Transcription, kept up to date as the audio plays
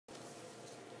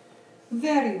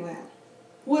Very well.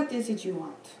 What is it you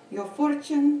want? Your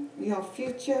fortune? Your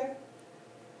future?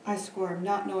 I squirmed,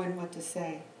 not knowing what to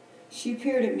say. She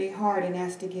peered at me hard and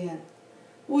asked again,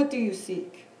 What do you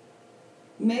seek?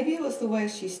 Maybe it was the way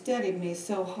she studied me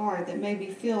so hard that made me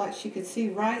feel like she could see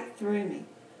right through me,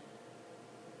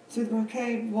 through the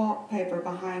brocade wallpaper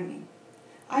behind me.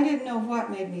 I didn't know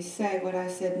what made me say what I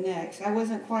said next. I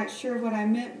wasn't quite sure what I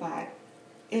meant by it.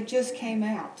 It just came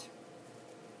out.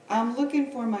 I'm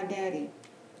looking for my daddy.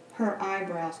 Her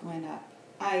eyebrows went up.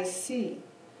 I see.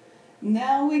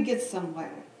 Now we get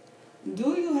somewhere.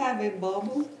 Do you have a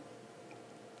bauble?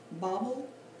 Bauble?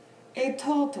 A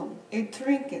totem, a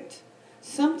trinket,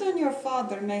 something your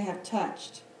father may have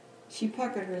touched. She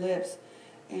puckered her lips,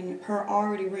 and her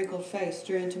already wrinkled face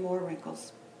drew into more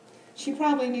wrinkles. She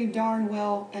probably knew darn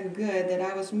well and good that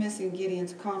I was missing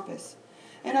Gideon's compass,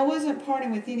 and I wasn't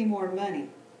parting with any more money.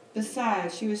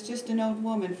 Besides, she was just an old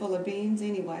woman full of beans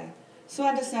anyway, so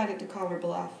I decided to call her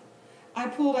bluff. I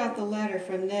pulled out the letter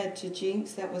from Ned to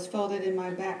Jinx that was folded in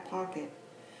my back pocket.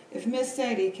 If Miss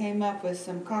Sadie came up with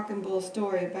some cock-and-bull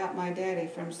story about my daddy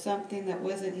from something that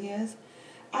wasn't his,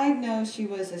 I'd know she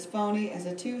was as phony as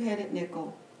a two-headed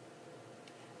nickel.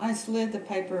 I slid the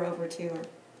paper over to her.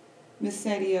 Miss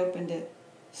Sadie opened it,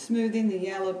 smoothing the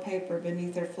yellowed paper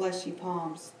beneath her fleshy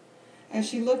palms. As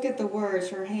she looked at the words,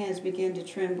 her hands began to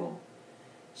tremble.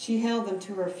 She held them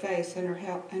to her face, and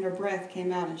her breath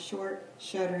came out in short,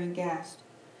 shuddering gasps.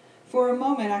 For a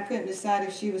moment, I couldn't decide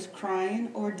if she was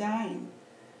crying or dying,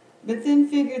 but then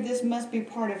figured this must be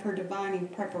part of her divining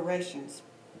preparations.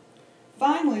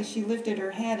 Finally, she lifted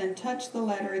her head and touched the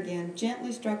letter again,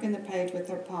 gently stroking the page with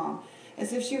her palm,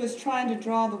 as if she was trying to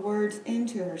draw the words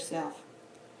into herself.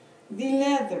 The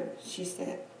leather, she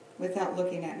said, without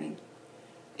looking at me.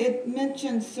 It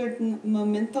mentions certain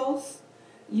mementos.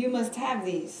 You must have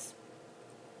these.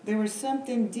 There was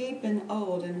something deep and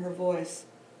old in her voice.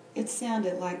 It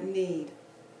sounded like need.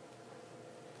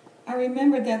 I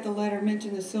remembered that the letter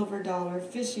mentioned the silver dollar,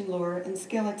 fishing lure, and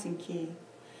skeleton key.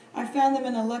 I found them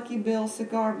in a Lucky Bill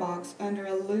cigar box under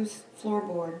a loose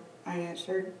floorboard, I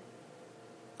answered,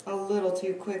 a little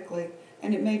too quickly,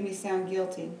 and it made me sound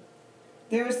guilty.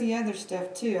 There was the other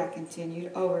stuff, too, I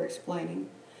continued, over-explaining.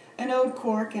 An old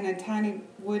cork and a tiny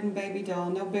wooden baby doll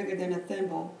no bigger than a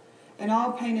thimble, and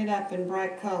all painted up in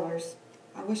bright colors.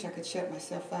 I wish I could shut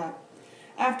myself up.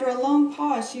 After a long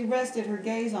pause, she rested her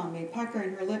gaze on me,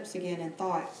 puckering her lips again in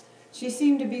thought. She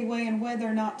seemed to be weighing whether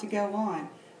or not to go on,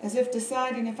 as if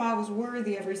deciding if I was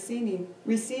worthy of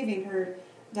receiving her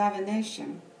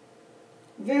divination.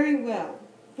 Very well.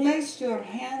 Place your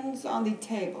hands on the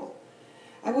table.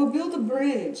 I will build a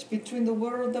bridge between the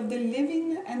world of the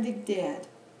living and the dead.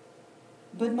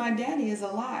 But my daddy is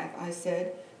alive, I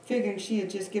said, figuring she had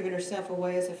just given herself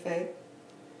away as a fake.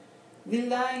 The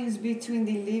lines between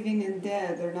the living and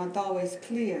dead are not always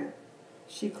clear.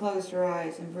 She closed her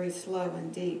eyes and breathed slow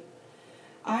and deep.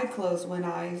 I closed one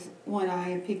eye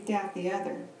and peeked out the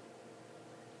other.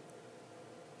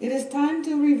 It is time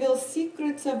to reveal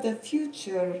secrets of the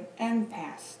future and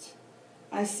past.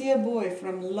 I see a boy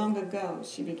from long ago,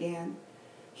 she began.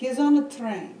 He is on a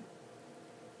train.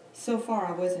 So far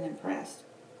I wasn't impressed.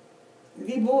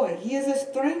 The boy, he is a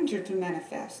stranger to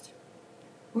manifest.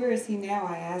 Where is he now,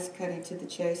 I asked, cutting to the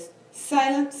chase.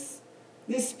 Silence!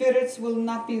 These spirits will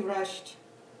not be rushed.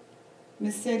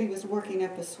 Miss Sadie was working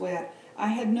up a sweat. I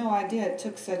had no idea it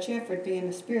took such effort being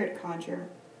a spirit conjurer.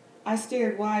 I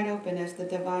stared wide open as the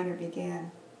diviner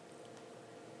began.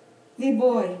 The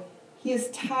boy, he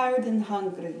is tired and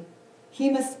hungry. He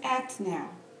must act now.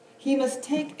 He must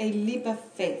take a leap of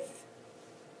faith.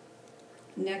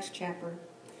 Next chapter.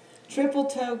 Triple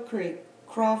Toe Creek,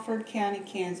 Crawford County,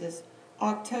 Kansas,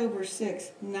 October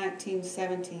 6,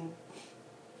 1917.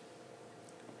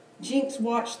 Jinx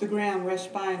watched the ground rush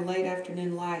by in late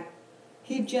afternoon light.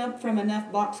 He jumped from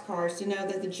enough boxcars to know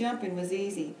that the jumping was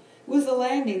easy. It was the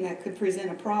landing that could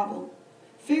present a problem.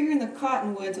 Figuring the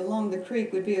cottonwoods along the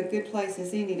creek would be a good place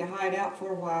as any to hide out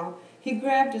for a while, he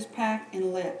grabbed his pack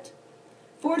and leapt.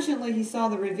 Fortunately, he saw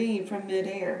the ravine from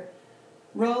midair.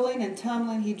 Rolling and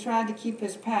tumbling, he tried to keep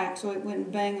his pack so it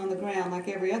wouldn't bang on the ground like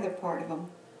every other part of him.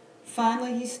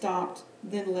 Finally, he stopped,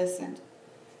 then listened.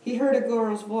 He heard a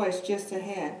girl's voice just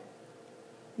ahead.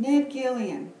 Ned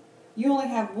Gillian, you only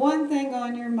have one thing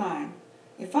on your mind.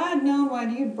 If I had known why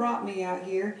you brought me out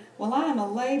here, well, I am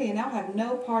a lady and I'll have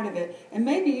no part of it, and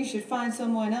maybe you should find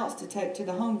someone else to take to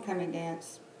the homecoming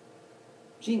dance.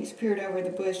 Jinx peered over the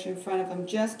bush in front of him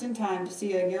just in time to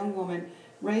see a young woman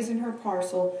raising her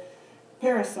parasol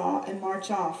and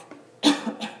march off.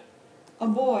 A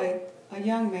boy, a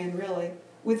young man really,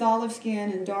 with olive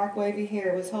skin and dark wavy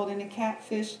hair was holding a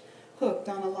catfish hooked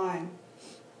on a line.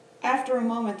 After a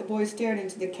moment, the boy stared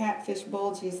into the catfish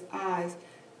bulgy's eyes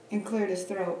and cleared his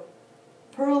throat.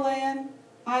 Pearl Ann,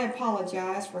 I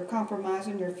apologize for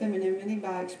compromising your femininity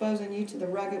by exposing you to the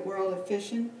rugged world of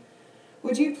fishing.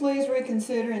 Would you please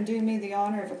reconsider and do me the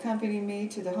honor of accompanying me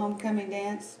to the homecoming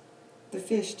dance? The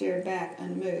fish stared back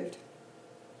unmoved.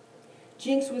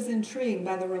 Jinx was intrigued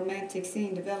by the romantic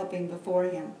scene developing before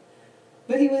him,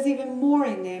 but he was even more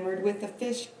enamored with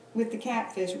the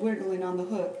catfish wiggling on the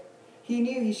hook. He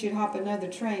knew he should hop another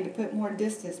train to put more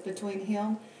distance between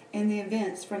him and the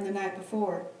events from the night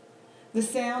before. The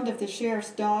sound of the sheriff's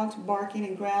dogs barking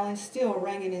and growling still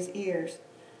rang in his ears,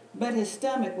 but his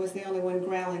stomach was the only one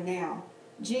growling now.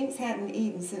 Jinx hadn't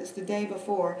eaten since the day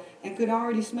before and could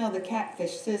already smell the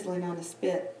catfish sizzling on the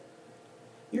spit.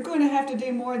 You're going to have to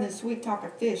do more than sweet-talk a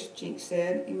fish, Jinx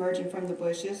said, emerging from the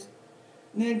bushes.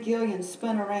 Ned Gillian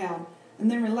spun around and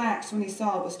then relaxed when he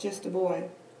saw it was just a boy.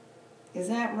 Is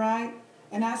that right?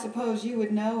 And I suppose you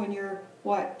would know in your,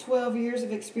 12 years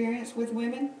of experience with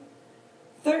women?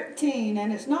 13,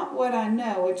 and it's not what I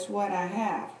know, it's what I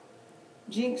have.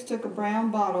 Jinx took a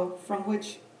brown bottle from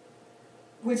which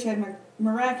had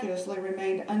miraculously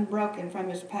remained unbroken from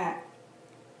his pack.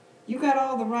 You got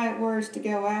all the right words to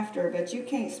go after, but you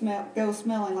can't go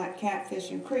smelling like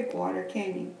catfish in creek water,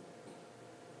 can you?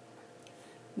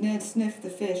 Ned sniffed the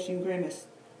fish and grimaced.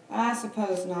 I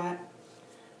suppose not.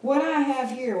 What I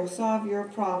have here will solve your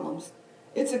problems.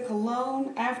 It's a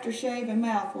cologne, aftershave, and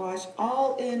mouthwash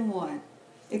all in one.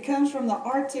 It comes from the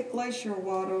Arctic glacier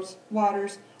waters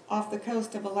off the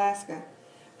coast of Alaska.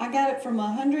 I got it from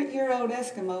a 100-year-old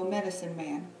Eskimo medicine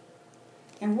man.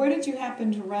 And where did you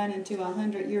happen to run into a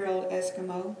 100-year-old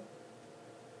Eskimo?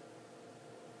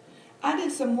 I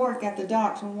did some work at the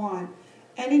docks in Juan.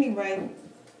 At any rate,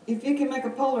 if it can make a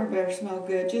polar bear smell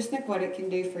good, just think what it can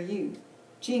do for you.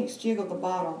 Jinx jiggled the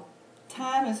bottle.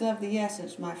 Time is of the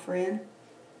essence, my friend.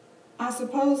 I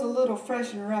suppose a little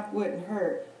freshener up wouldn't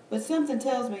hurt, but something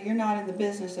tells me you're not in the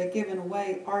business of giving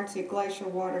away Arctic glacier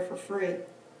water for free.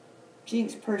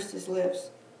 Jinx pursed his lips.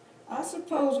 I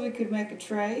suppose we could make a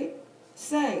trade.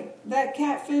 Say, that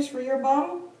catfish for your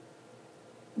bottle?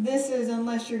 This is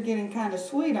unless you're getting kind of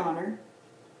sweet on her.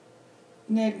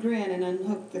 Ned grinned and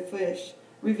unhooked the fish,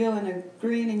 revealing a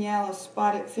green and yellow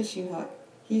spotted fishing hook.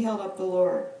 He held up the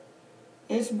lure.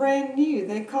 It's brand new.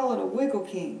 They call it a Wiggle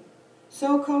King.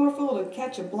 So colorful it'll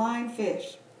catch a blind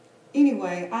fish.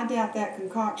 Anyway, I doubt that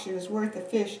concoction is worth the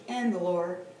fish and the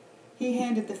lure. He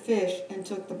handed the fish and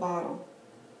took the bottle.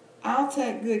 I'll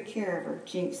take good care of her,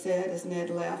 Jinx said as Ned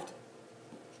left.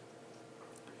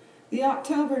 The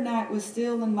October night was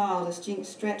still and mild as Jinx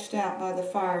stretched out by the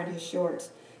fire in his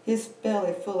shorts, his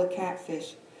belly full of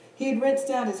catfish. He had rinsed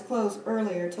out his clothes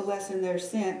earlier to lessen their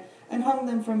scent and hung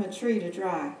them from a tree to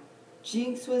dry.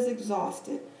 Jinx was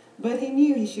exhausted, but he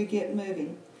knew he should get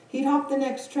moving. He'd hop the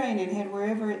next train and head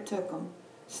wherever it took him.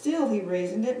 Still, he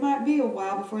reasoned, it might be a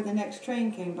while before the next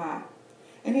train came by,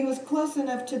 and he was close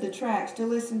enough to the tracks to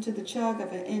listen to the chug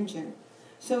of an engine.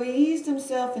 So he eased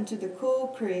himself into the cool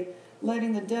creek,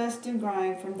 letting the dust and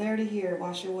grime from there to here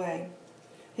wash away.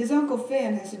 His Uncle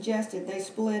Finn had suggested they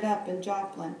split up in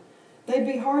Joplin. They'd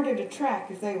be harder to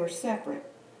track if they were separate.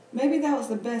 Maybe that was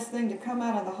the best thing to come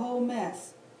out of the whole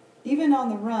mess. Even on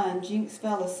the run, Jinx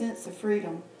felt a sense of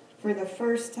freedom. For the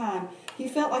first time, he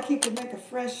felt like he could make a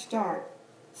fresh start.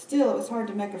 Still, it was hard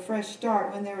to make a fresh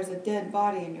start when there was a dead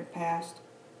body in your past.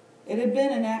 It had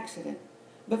been an accident,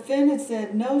 but Finn had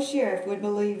said no sheriff would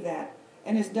believe that,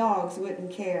 and his dogs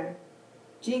wouldn't care.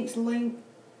 Jinx leaned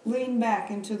back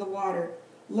into the water,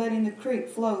 letting the creek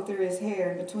flow through his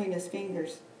hair and between his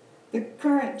fingers. The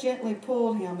current gently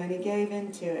pulled him, and he gave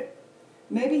into it.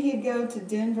 Maybe he'd go to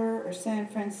Denver or San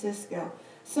Francisco,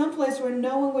 someplace where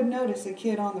no one would notice a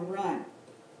kid on the run.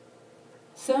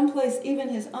 Someplace even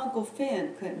his Uncle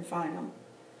Finn couldn't find him.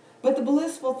 But the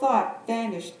blissful thought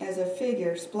vanished as a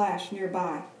figure splashed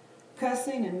nearby.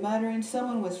 Cussing and muttering,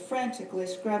 someone was frantically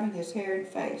scrubbing his hair and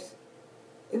face.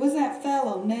 It was that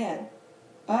fellow, Ned.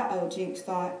 Uh-oh, Jinx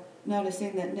thought,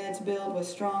 noticing that Ned's build was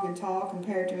strong and tall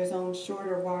compared to his own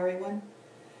shorter, wiry one.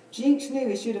 Jinx knew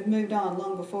he should have moved on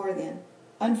long before then.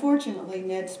 Unfortunately,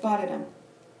 Ned spotted him.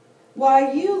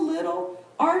 Why, you little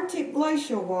Arctic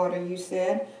glacier water, you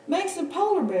said, makes a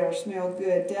polar bear smell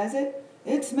good, does it?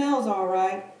 It smells all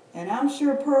right, and I'm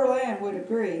sure Pearl Ann would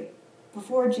agree.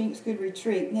 Before Jinx could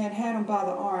retreat, Ned had him by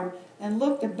the arm and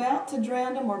looked about to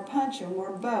drown him or punch him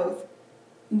or both.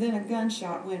 And then a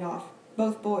gunshot went off.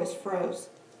 Both boys froze.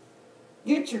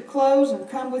 Get your clothes and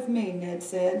come with me, Ned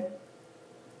said.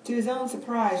 To his own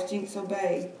surprise, Jinx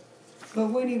obeyed. But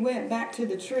when he went back to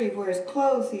the tree where his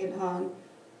clothes he had hung,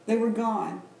 they were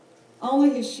gone.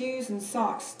 Only his shoes and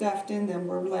socks stuffed in them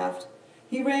were left.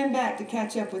 He ran back to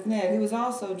catch up with Ned, who was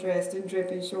also dressed in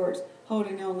dripping shorts,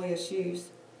 holding only his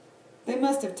shoes. "They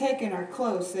must have taken our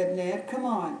clothes," said Ned. "Come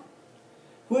on."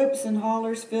 Whoops and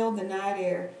hollers filled the night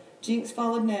air. Jinx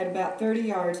followed Ned about 30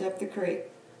 yards up the creek.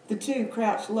 The two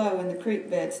crouched low in the creek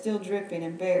bed, still dripping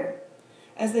and bare.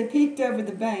 As they peeked over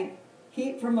the bank,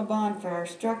 heat from a bonfire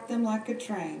struck them like a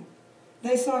train.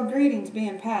 They saw greetings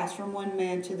being passed from one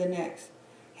man to the next.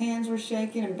 Hands were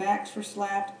shaking and backs were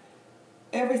slapped.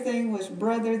 Everything was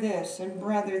brother this and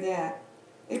brother that.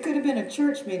 It could have been a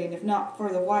church meeting if not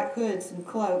for the white hoods and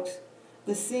cloaks.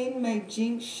 The scene made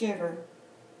Jinx shiver.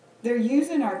 "They're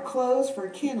using our clothes for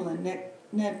kindling,"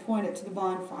 Ned pointed to the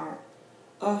bonfire.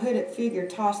 A hooded figure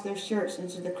tossed their shirts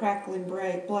into the crackling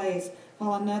blaze,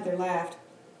 while another laughed.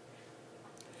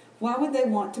 "Why would they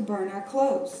want to burn our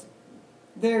clothes?"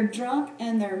 "They're drunk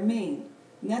and they're mean,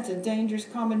 and that's a dangerous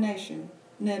combination."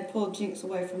 Ned pulled Jinx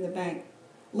away from the bank.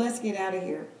 "Let's get out of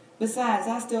here. Besides,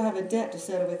 I still have a debt to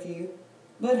settle with you."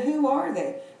 "But who are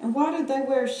they, and why did they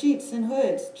wear sheets and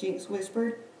hoods?" Jinx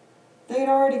whispered. They had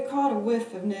already caught a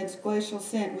whiff of Ned's glacial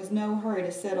scent and was no hurry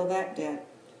to settle that debt.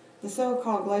 The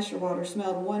so-called glacier water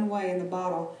smelled one way in the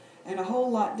bottle, and a whole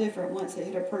lot different once it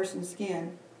hit a person's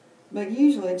skin. But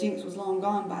usually Jinx was long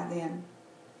gone by then.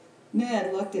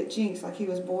 Ned looked at Jinx like he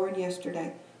was born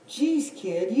yesterday. "Geez,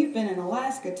 kid, you've been in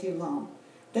Alaska too long.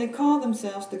 They call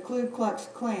themselves the Ku Klux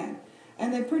Klan,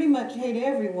 and they pretty much hate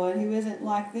everyone who isn't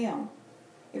like them.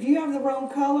 If you have the wrong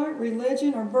color,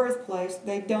 religion, or birthplace,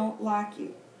 they don't like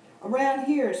you. Around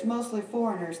here, it's mostly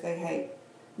foreigners they hate."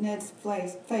 Ned's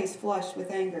face flushed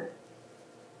with anger.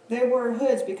 "They wear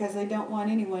hoods because they don't want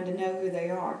anyone to know who they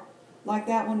are. Like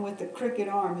that one with the crooked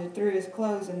arm who threw his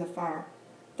clothes in the fire.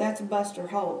 That's Buster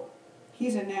Holt.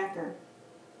 He's a knacker.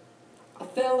 A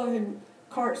fellow who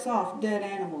carts off dead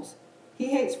animals. He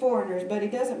hates foreigners, but he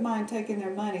doesn't mind taking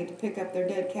their money to pick up their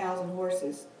dead cows and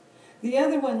horses. The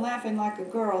other one laughing like a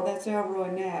girl, that's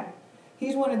Elroy Nab.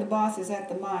 He's one of the bosses at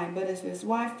the mine, but if his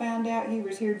wife found out he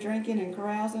was here drinking and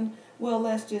carousing, well,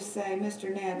 let's just say Miss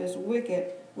Nab is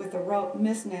wicked with a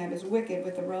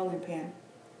rolling pin."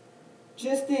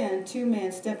 Just then, two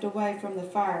men stepped away from the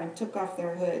fire and took off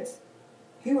their hoods.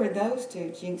 "Who are those two?"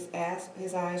 Jinx asked,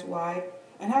 his eyes wide.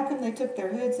 "And how come they took their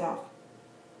hoods off?"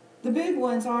 "The big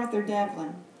one's Arthur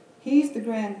Devlin. He's the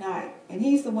Grand Knight, and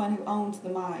he's the one who owns the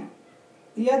mine.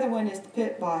 The other one is the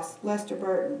pit boss, Lester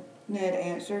Burton," Ned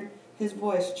answered, his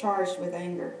voice charged with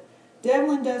anger.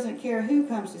 "Devlin doesn't care who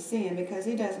comes to see him because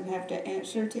he doesn't have to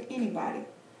answer to anybody.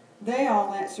 They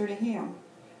all answer to him.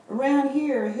 Around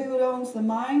here, who owns the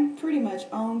mine pretty much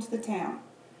owns the town.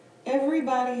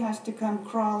 Everybody has to come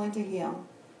crawling to him.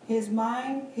 His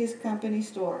mine, his company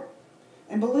store.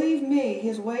 And believe me,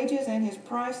 his wages and his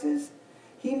prices,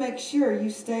 he makes sure you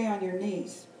stay on your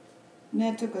knees."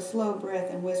 Ned took a slow breath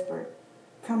and whispered,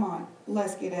 "Come on,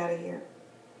 let's get out of here."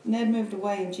 Ned moved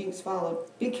away and Jinx followed.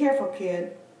 "Be careful,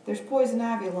 kid. There's poison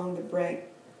ivy along the break.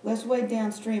 Let's wade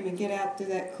downstream and get out through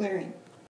that clearing."